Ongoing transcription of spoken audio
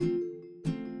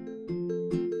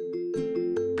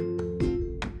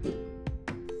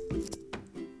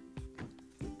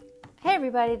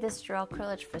everybody, this is Jarrell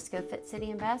Krillich, Frisco Fit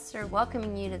City Ambassador,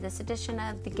 welcoming you to this edition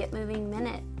of the Get Moving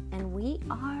Minute. And we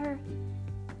are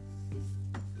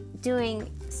doing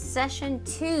session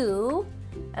 2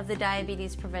 of the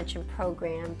Diabetes Prevention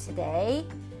Program today.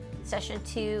 Session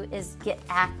 2 is Get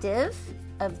Active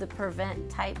of the Prevent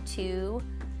Type 2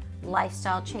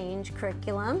 Lifestyle Change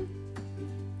curriculum.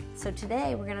 So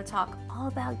today we're going to talk all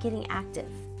about getting active,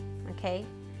 okay?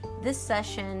 This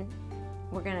session,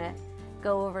 we're going to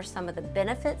go over some of the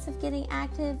benefits of getting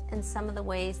active and some of the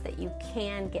ways that you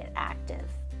can get active,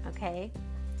 okay?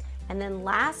 And then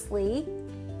lastly,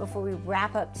 before we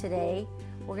wrap up today,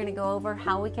 we're going to go over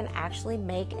how we can actually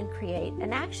make and create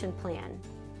an action plan,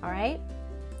 all right?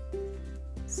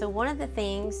 So one of the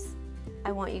things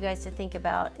I want you guys to think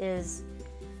about is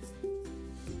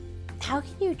how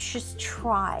can you just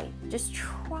try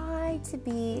to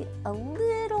be a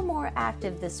little more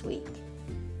active this week?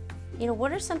 You know,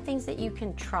 what are some things that you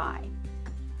can try?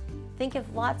 Think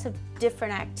of lots of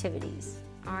different activities,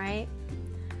 all right?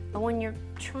 But when you're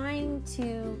trying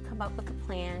to come up with a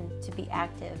plan to be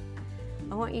active,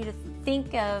 I want you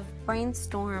to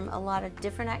brainstorm a lot of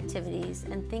different activities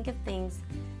and think of things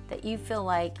that you feel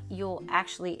like you'll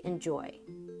actually enjoy,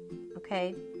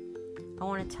 okay? I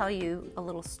want to tell you a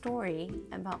little story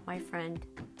about my friend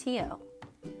Tio.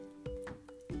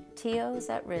 Tio is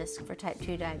at risk for type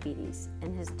 2 diabetes,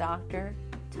 and his doctor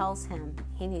tells him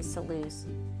he needs to lose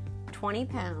 20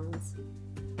 pounds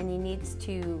and he needs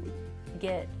to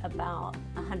get about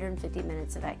 150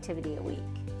 minutes of activity a week.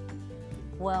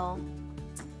 Well,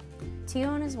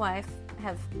 Tio and his wife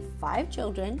have 5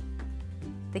 children.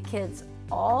 The kids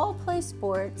all play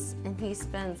sports, and he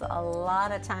spends a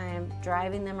lot of time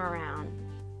driving them around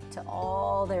to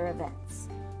all their events.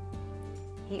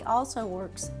 He also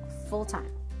works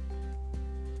full-time.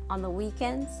 On the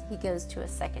weekends, he goes to a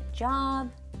second job,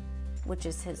 which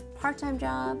is his part-time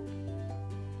job.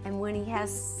 And when he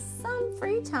has some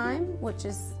free time, which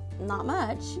is not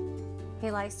much, he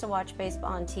likes to watch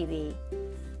baseball on TV.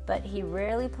 But he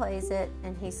rarely plays it,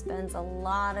 and he spends a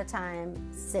lot of time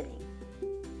sitting.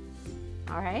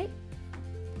 All right?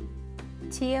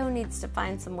 Tio needs to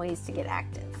find some ways to get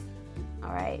active.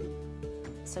 All right?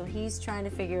 So he's trying to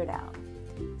figure it out.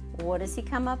 What does he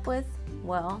come up with?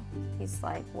 Well, he's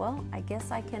like, I guess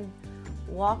I can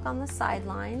walk on the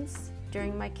sidelines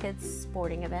during my kids'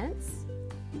 sporting events.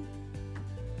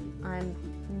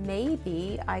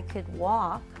 Maybe I could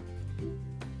walk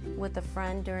with a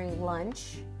friend during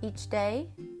lunch each day.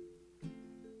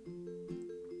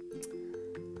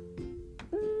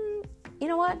 You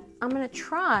know what? I'm going to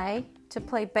try to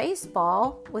play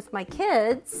baseball with my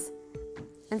kids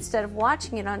instead of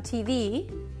watching it on TV.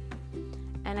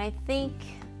 And I think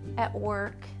at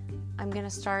work, I'm going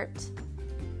to start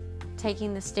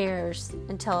taking the stairs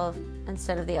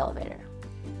instead of the elevator.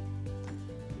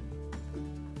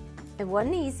 It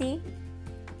wasn't easy,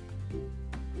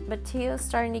 but Tio's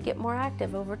starting to get more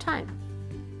active over time.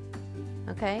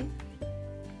 Okay?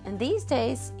 And these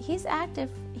days, he is active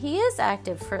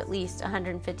for at least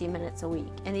 150 minutes a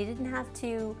week. And he didn't have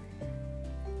to,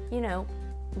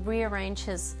 rearrange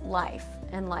his life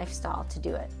and lifestyle to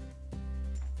do it.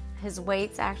 His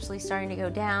weight's actually starting to go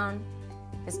down.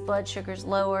 His blood sugar's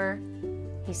lower.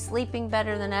 He's sleeping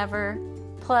better than ever.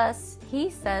 Plus,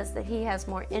 he says that he has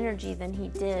more energy than he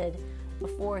did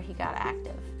before he got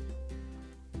active.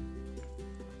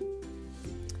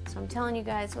 So I'm telling you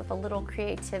guys, with a little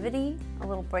creativity, a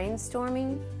little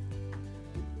brainstorming,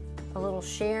 a little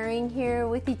sharing here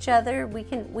with each other, we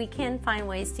can find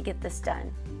ways to get this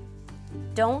done.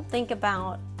 Don't think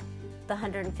about the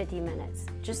 150 minutes.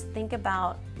 Just think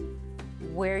about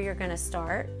where you're going to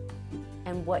start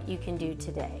and what you can do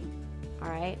today. All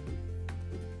right?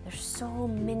 There's so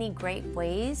many great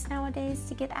ways nowadays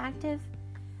to get active.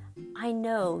 I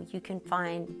know you can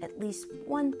find at least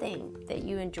one thing that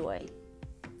you enjoy.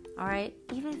 All right?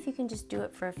 Even if you can just do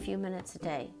it for a few minutes a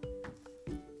day.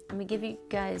 Let me give you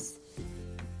guys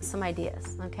some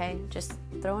ideas, okay? Just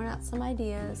throwing out some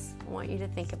ideas. I want you to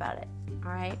think about it.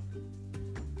 All right?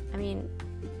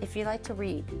 If you like to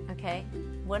read, okay,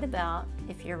 what about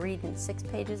if you're reading 6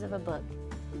 pages of a book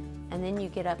and then you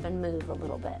get up and move a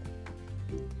little bit?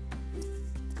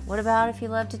 What about if you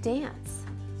love to dance?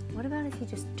 What about if you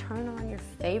just turn on your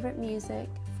favorite music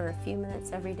for a few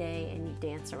minutes every day and you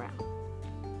dance around?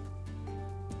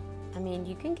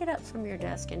 You can get up from your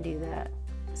desk and do that,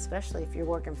 especially if you're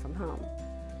working from home.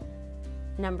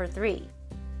 Number 3.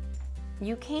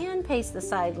 You can pace the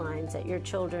sidelines at your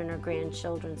children or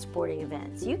grandchildren's sporting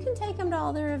events. You can take them to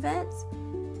all their events.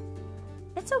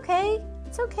 It's okay.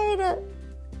 It's okay to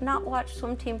not watch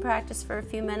swim team practice for a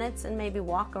few minutes and maybe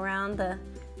walk around the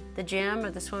the gym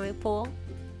or the swimming pool.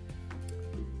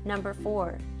 Number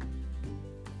 4,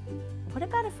 what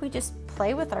about if we just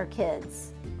play with our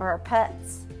kids or our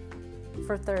pets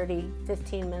for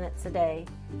 15 minutes a day?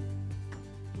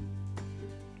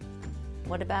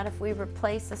 What about if we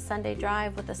replace a Sunday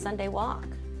drive with a Sunday walk?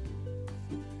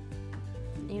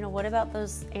 What about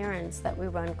those errands that we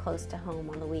run close to home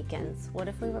on the weekends? What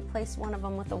if we replace one of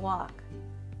them with a walk?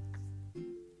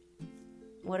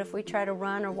 What if we try to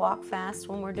run or walk fast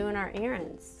when we're doing our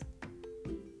errands?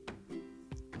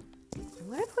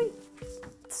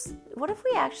 What if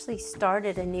we actually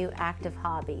started a new active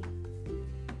hobby?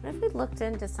 What if we looked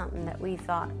into something that we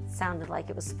thought sounded like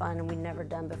it was fun and we'd never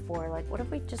done before? Like, what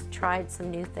if we just tried some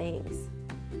new things?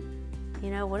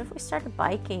 What if we started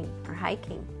biking or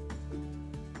hiking?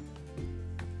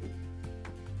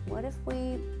 What if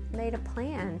we made a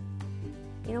plan?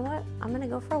 You know what? I'm going to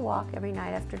go for a walk every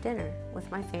night after dinner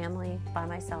with my family, by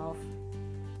myself.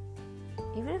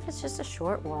 Even if it's just a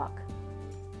short walk.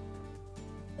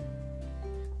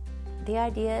 The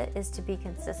idea is to be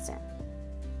consistent.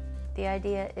 The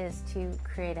idea is to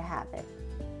create a habit.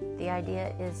 The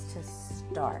idea is to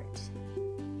start.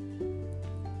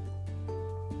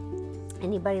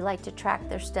 Anybody like to track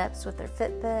their steps with their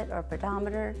Fitbit or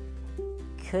pedometer?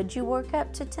 Could you work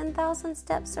up to 10,000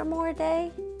 steps or more a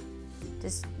day?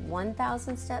 Does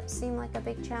 1,000 steps seem like a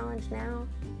big challenge now?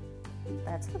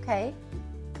 That's okay.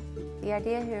 The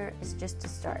idea here is just to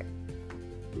start.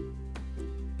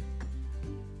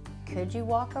 Could you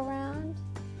walk around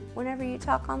whenever you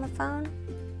talk on the phone?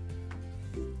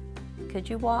 Could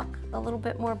you walk a little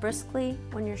bit more briskly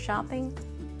when you're shopping?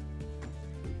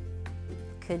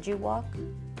 Could you walk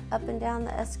up and down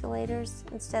the escalators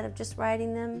instead of just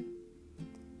riding them?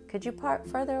 Could you park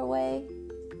further away?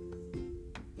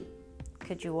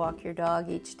 Could you walk your dog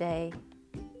each day?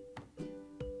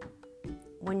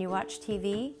 When you watch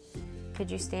TV,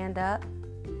 could you stand up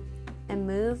and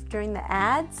move during the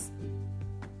ads?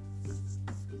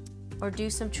 Or do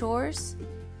some chores?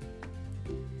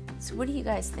 So what do you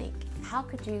guys think? How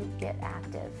could you get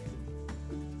active?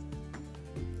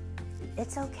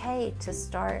 It's okay to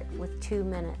start with 2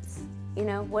 minutes.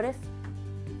 What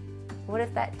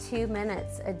if that 2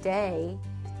 minutes a day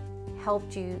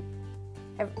helped you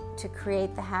to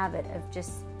create the habit of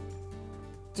just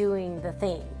doing the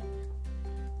thing?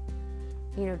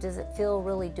 Does it feel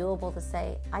really doable to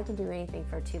say, I can do anything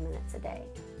for 2 minutes a day?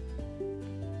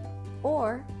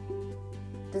 Or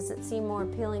does it seem more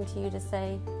appealing to you to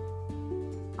say,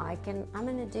 I'm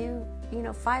going to do,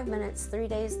 5 minutes 3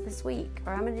 days this week,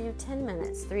 or I'm going to do 10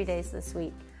 minutes 3 days this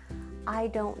week? I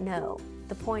don't know.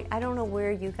 I don't know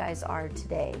where you guys are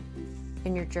today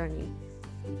in your journey,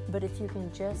 but if you can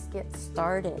just get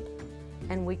started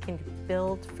and we can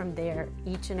build from there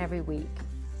each and every week.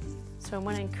 So I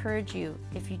want to encourage you,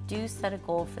 if you do set a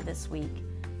goal for this week,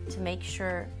 to make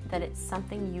sure that it's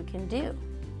something you can do.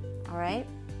 All right?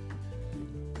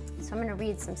 So I'm going to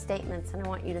read some statements and I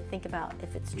want you to think about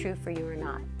if it's true for you or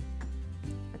not.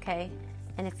 Okay?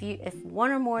 And if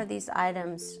one or more of these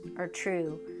items are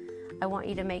true, I want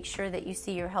you to make sure that you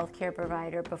see your healthcare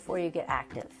provider before you get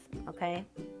active. Okay?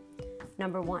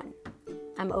 Number 1,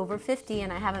 I'm over 50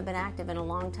 and I haven't been active in a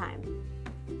long time.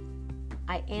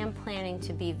 I am planning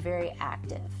to be very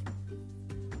active.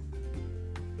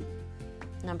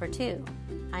 Number 2,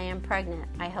 I am pregnant.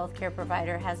 My healthcare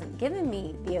provider hasn't given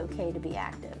me the okay to be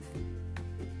active.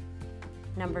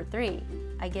 Number 3,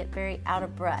 I get very out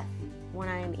of breath when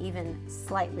I am even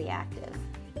slightly active.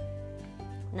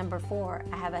 Number 4,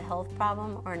 I have a health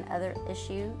problem or another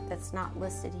issue that's not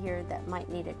listed here that might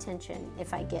need attention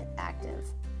if I get active.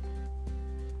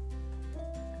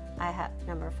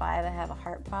 Number 5, I have a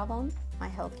heart problem. My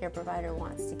healthcare provider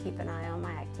wants to keep an eye on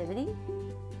my activity.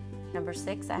 Number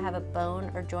 6, I have a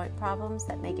bone or joint problems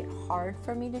that make it hard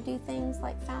for me to do things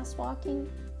like fast walking.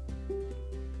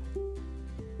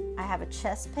 I have a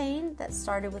chest pain that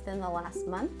started within the last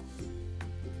month.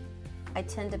 I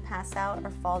tend to pass out or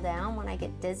fall down when I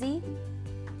get dizzy.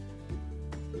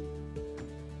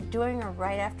 During or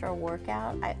right after a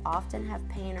workout, I often have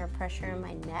pain or pressure in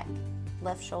my neck,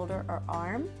 left shoulder, or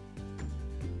arm.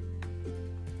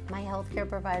 My healthcare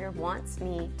provider wants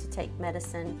me to take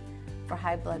medicine for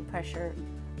high blood pressure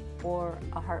or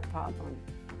a heart problem.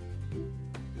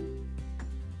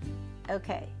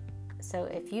 Okay, so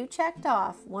if you checked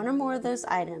off one or more of those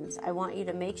items, I want you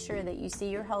to make sure that you see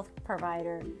your health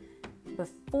provider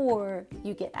before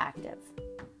you get active.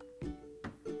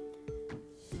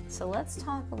 So let's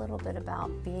talk a little bit about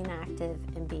being active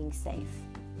and being safe.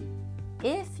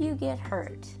 If you get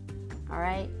hurt, all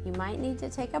right, you might need to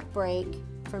take a break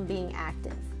from being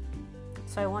active.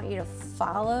 So I want you to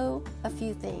follow a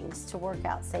few things to work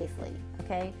out safely,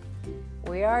 okay?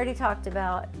 We already talked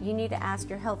about you need to ask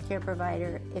your healthcare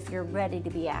provider if you're ready to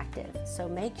be active. So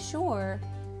make sure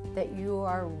that you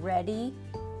are ready,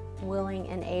 willing,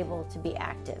 and able to be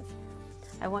active.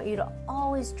 I want you to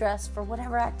always dress for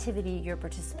whatever activity you're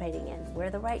participating in. Wear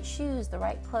the right shoes, the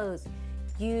right clothes.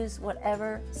 Use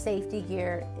whatever safety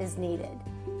gear is needed.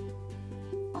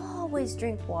 Always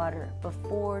drink water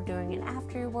before, during, and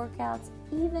after your workouts,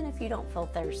 even if you don't feel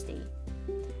thirsty.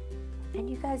 And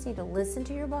you guys need to listen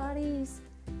to your bodies.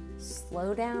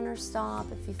 Slow down or stop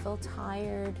if you feel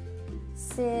tired,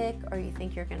 sick, or you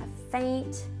think you're going to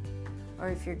faint, or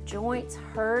if your joints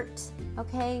hurt.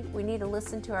 Okay, we need to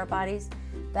listen to our bodies.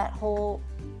 That whole,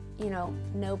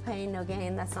 no pain, no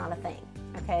gain, that's not a thing.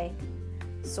 Okay,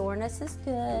 soreness is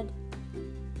good.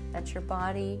 That's your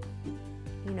body.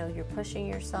 You're pushing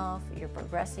yourself, you're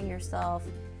progressing yourself.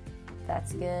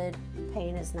 That's good.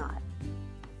 Pain is not.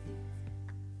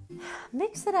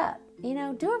 Mix it up.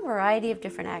 Do a variety of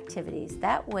different activities.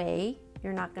 That way,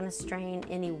 you're not going to strain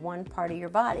any one part of your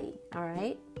body. All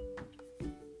right?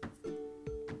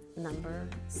 Number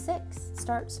 6,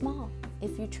 start small.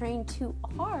 If you train too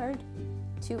hard,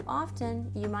 too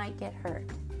often, you might get hurt.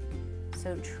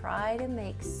 So try to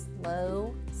make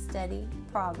slow, steady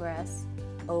progress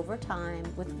over time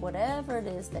with whatever it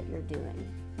is that you're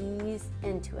doing. Ease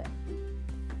into it.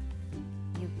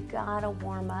 You gotta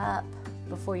warm up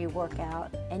before you work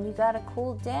out, and you gotta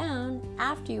cool down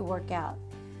after you work out.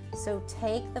 So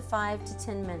take the 5 to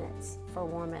 10 minutes for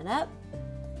warming up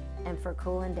and for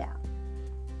cooling down.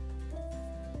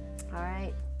 All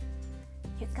right,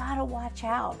 you gotta watch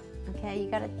out, okay? You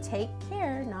gotta take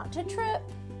care not to trip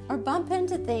or bump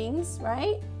into things,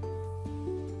 right?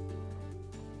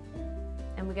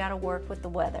 And we got to work with the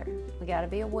weather. We got to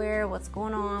be aware of what's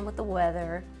going on with the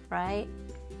weather, right?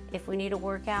 If we need to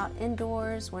work out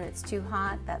indoors when it's too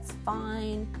hot, that's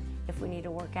fine. If we need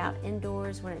to work out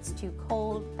indoors when it's too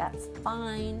cold, that's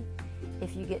fine.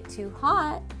 If you get too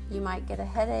hot, you might get a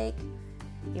headache.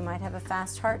 You might have a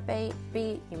fast heart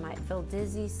beat. You might feel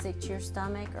dizzy, sick to your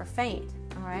stomach, or faint,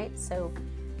 all right? So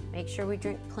make sure we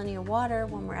drink plenty of water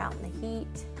when we're out in the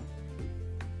heat.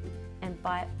 And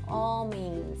by all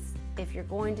means, if you're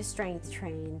going to strength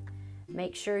train,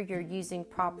 make sure you're using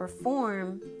proper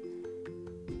form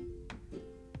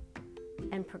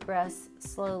and progress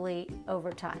slowly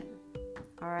over time.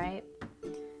 All right?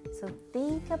 So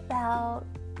think about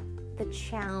the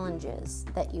challenges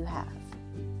that you have.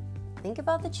 Think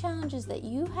about the challenges that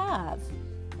you have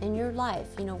in your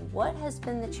life. What has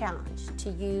been the challenge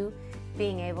to you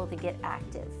being able to get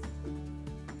active?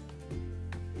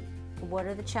 What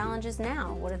are the challenges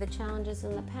now? What are the challenges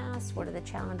in the past? What are the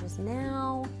challenges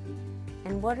now?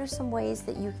 And what are some ways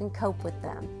that you can cope with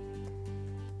them?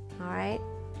 All right?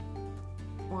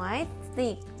 Well, I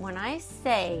think when I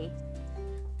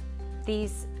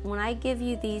give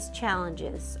you these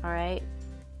challenges, all right,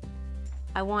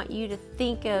 I want you to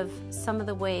think of some of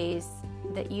the ways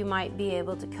that you might be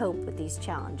able to cope with these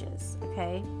challenges,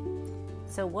 okay?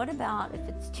 So what about if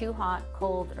it's too hot,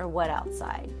 cold, or wet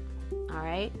outside? All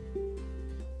right?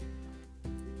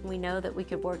 We know that we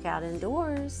could work out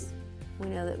indoors. We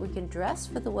know that we can dress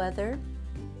for the weather.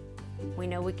 We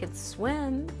know we could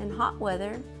swim in hot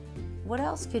weather. What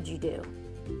else could you do?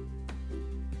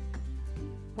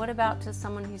 What about to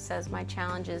someone who says, my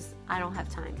challenge is I don't have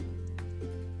time?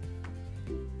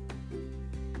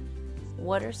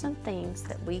 What are some things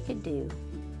that we could do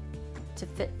to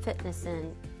fit fitness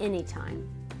in anytime?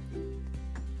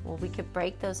 Well, we could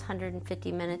break those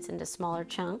 150 minutes into smaller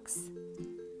chunks.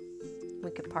 We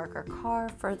could park our car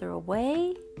further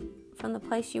away from the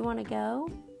place you want to go.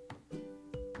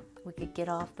 We could get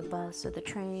off the bus or the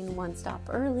train one stop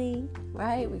early,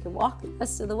 right? We could walk the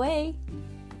rest of the way.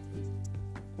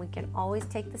 We can always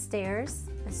take the stairs,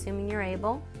 assuming you're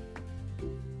able.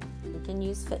 We can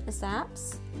use fitness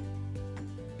apps.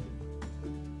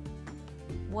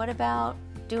 What about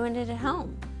doing it at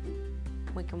home?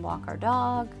 We can walk our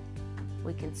dog.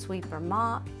 We can sweep or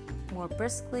mop more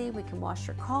briskly. We can wash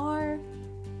your car.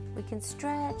 We can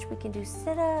stretch. We can do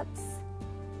sit-ups.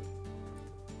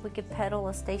 We could pedal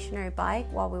a stationary bike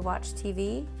while we watch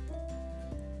TV.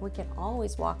 We can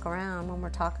always walk around when we're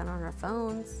talking on our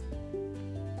phones.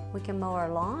 We can mow our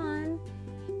lawn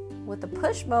with a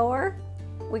push mower.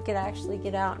 We could actually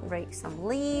get out and rake some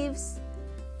leaves.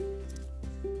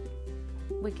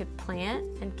 We could plant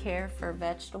and care for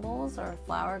vegetables or a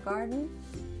flower garden.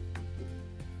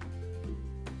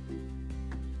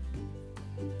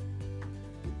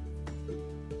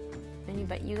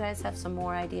 But you guys have some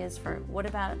more ideas for what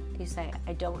about you say,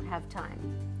 I don't have time?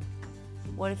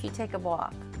 What if you take a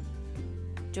walk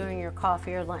during your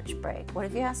coffee or lunch break? What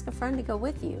if you ask a friend to go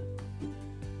with you?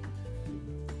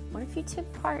 What if you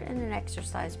took part in an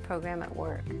exercise program at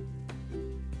work?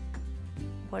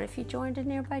 What if you joined a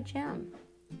nearby gym?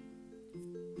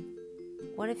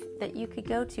 What if that you could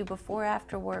go to before,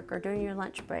 after work, or during your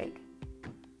lunch break?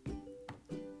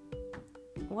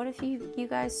 What if you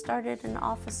guys started an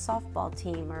office softball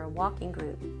team or a walking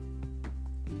group?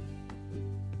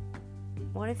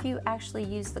 What if you actually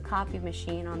use the copy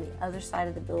machine on the other side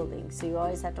of the building, so you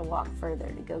always have to walk further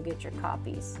to go get your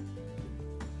copies?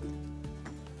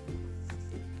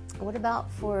 What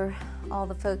about for all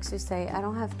the folks who say, I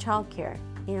don't have childcare?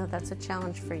 You know, that's a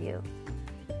challenge for you.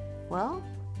 Well,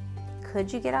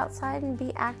 could you get outside and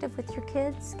be active with your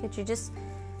kids? Could you just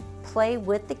play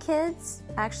with the kids?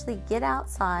 Actually get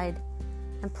outside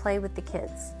and play with the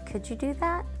kids. Could you do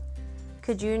that?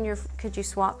 Could you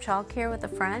swap childcare with a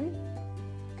friend?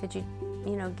 Could you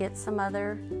get some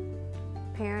other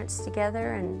parents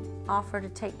together and offer to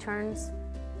take turns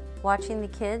watching the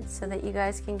kids so that you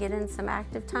guys can get in some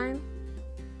active time?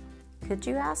 Could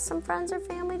you ask some friends or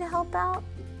family to help out?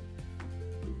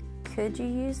 Could you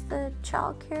use the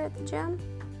childcare at the gym?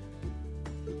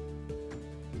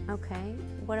 Okay,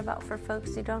 what about for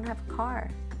folks who don't have a car?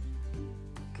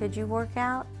 Could you work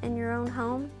out in your own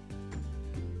home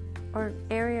or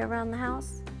area around the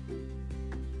house?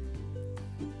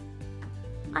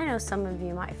 I know some of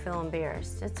you might feel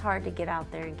embarrassed. It's hard to get out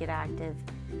there and get active,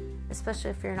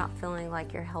 especially if you're not feeling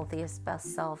like your healthiest,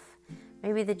 best self.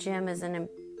 Maybe the gym is an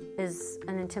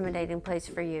intimidating place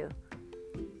for you.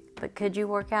 But could you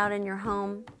work out in your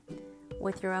home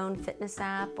with your own fitness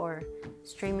app, or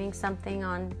streaming something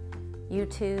on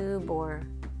YouTube or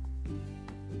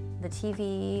the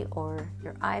TV or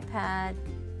your iPad?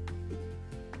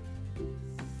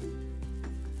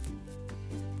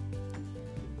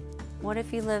 What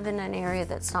if you live in an area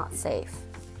that's not safe?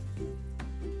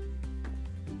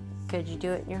 Could you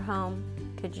do it in your home?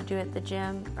 Could you do it at the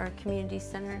gym or a community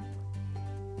center?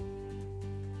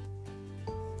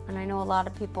 And I know a lot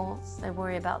of people, they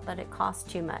worry about that it costs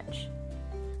too much.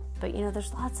 But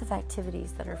there's lots of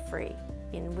activities that are free.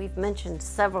 We've mentioned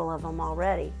several of them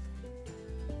already,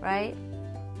 right?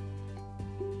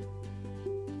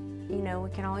 We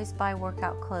can always buy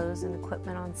workout clothes and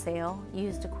equipment on sale,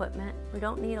 used equipment. We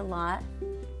don't need a lot.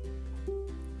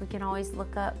 We can always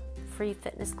look up free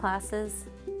fitness classes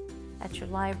at your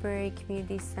library,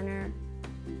 community center.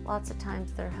 Lots of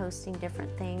times they're hosting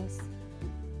different things.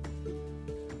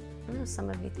 I know some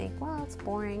of you think, well, it's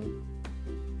boring.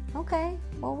 Okay,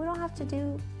 well, we don't have to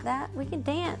do that. We can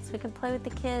dance. We can play with the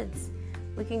kids.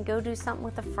 We can go do something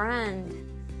with a friend.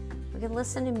 We can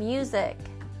listen to music.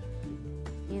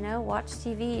 Watch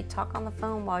TV, talk on the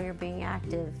phone while you're being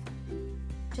active.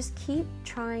 Just keep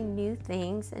trying new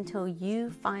things until you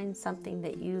find something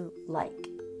that you like.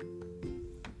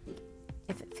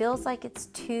 If it feels like it's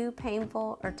too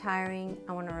painful or tiring,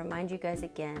 I want to remind you guys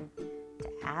again to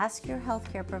ask your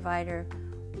healthcare provider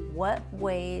what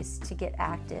ways to get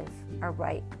active are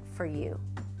right for you.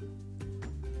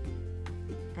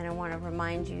 And I want to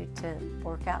remind you to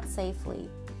work out safely.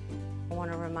 I want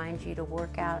to remind you to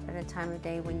work out at a time of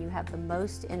day when you have the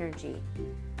most energy.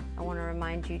 I want to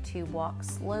remind you to walk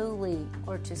slowly,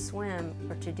 or to swim,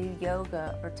 or to do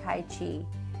yoga or Tai Chi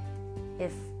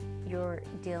if you're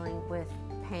dealing with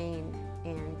pain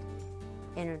and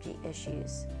energy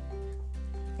issues.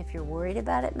 If you're worried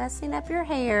about it messing up your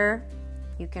hair,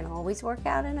 you can always work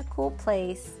out in a cool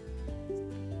place.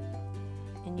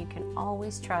 And you can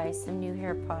always try some new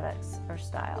hair products or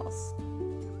styles.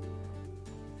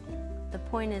 The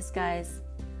point is, guys,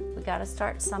 we got to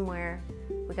start somewhere.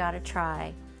 We got to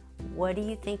try. What do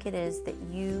you think it is that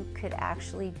you could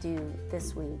actually do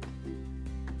this week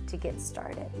to get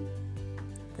started?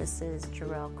 This is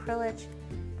Jarrell Krilich,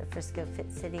 the Frisco Fit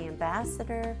City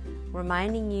Ambassador,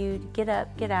 reminding you to get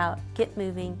up, get out, get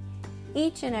moving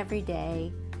each and every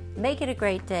day. Make it a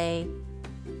great day.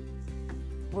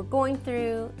 We're going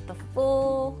through the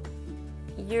full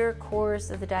year course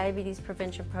of the Diabetes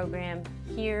Prevention Program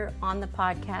here on the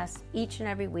podcast each and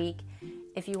every week.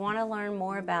 If you want to learn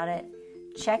more about it,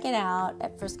 check it out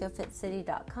at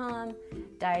friscofitcity.com.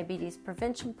 Diabetes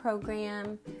Prevention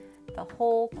Program. The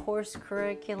whole course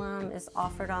curriculum is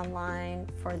offered online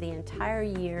for the entire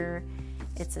year.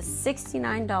 It's a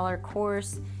 $69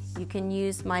 course. You can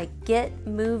use my Get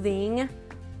Moving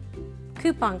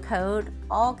coupon code,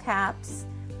 all caps,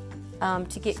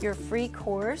 to get your free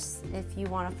course if you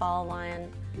want to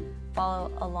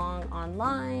follow along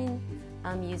online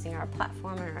using our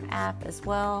platform and our app as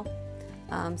well.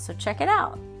 So check it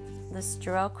out. This is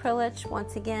Jarrell Krilich,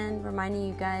 once again, reminding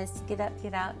you guys to get up,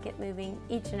 get out, get moving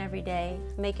each and every day.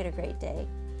 Make it a great day.